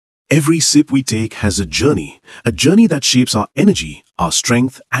Every sip we take has a journey that shapes our energy, our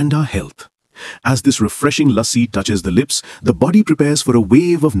strength, and our health. As this refreshing lassi touches the lips, the body prepares for a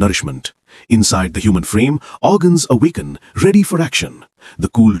wave of nourishment. Inside the human frame, organs awaken, ready for action. The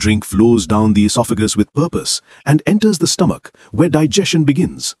cool drink flows down the esophagus with purpose and enters the stomach, where digestion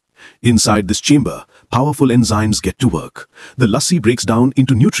begins. Inside this chamber, powerful enzymes get to work. The lassi breaks down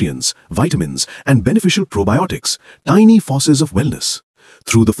into nutrients, vitamins, and beneficial probiotics, tiny faucets of wellness.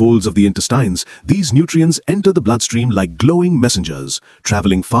 Through the folds of the intestines, these nutrients enter the bloodstream like glowing messengers,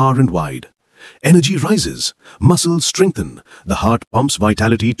 traveling far and wide. Energy rises, muscles strengthen, the heart pumps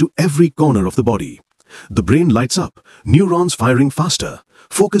vitality to every corner of the body. The brain lights up, neurons firing faster,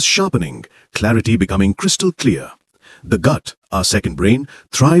 focus sharpening, clarity becoming crystal clear. The gut, our second brain,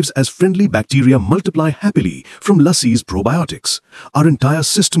 thrives as friendly bacteria multiply happily from lassi's probiotics. Our entire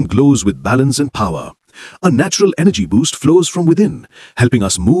system glows with balance and power. A natural energy boost flows from within, helping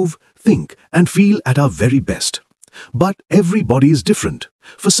us move, think, and feel at our very best. But every body is different.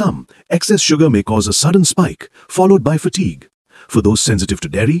 For some, excess sugar may cause a sudden spike, followed by fatigue. For those sensitive to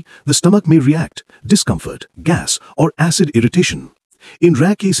dairy, the stomach may react, discomfort, gas, or acid irritation. In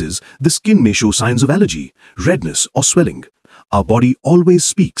rare cases, the skin may show signs of allergy, redness, or swelling. Our body always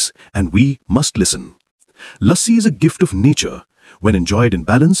speaks, and we must listen. Lassi is a gift of nature. When enjoyed in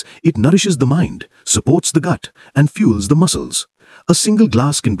balance, it nourishes the mind, supports the gut, and fuels the muscles. A single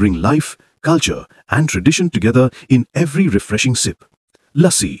glass can bring life, culture, and tradition together in every refreshing sip.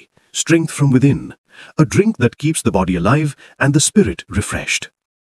 Lassi, strength from within, a drink that keeps the body alive and the spirit refreshed.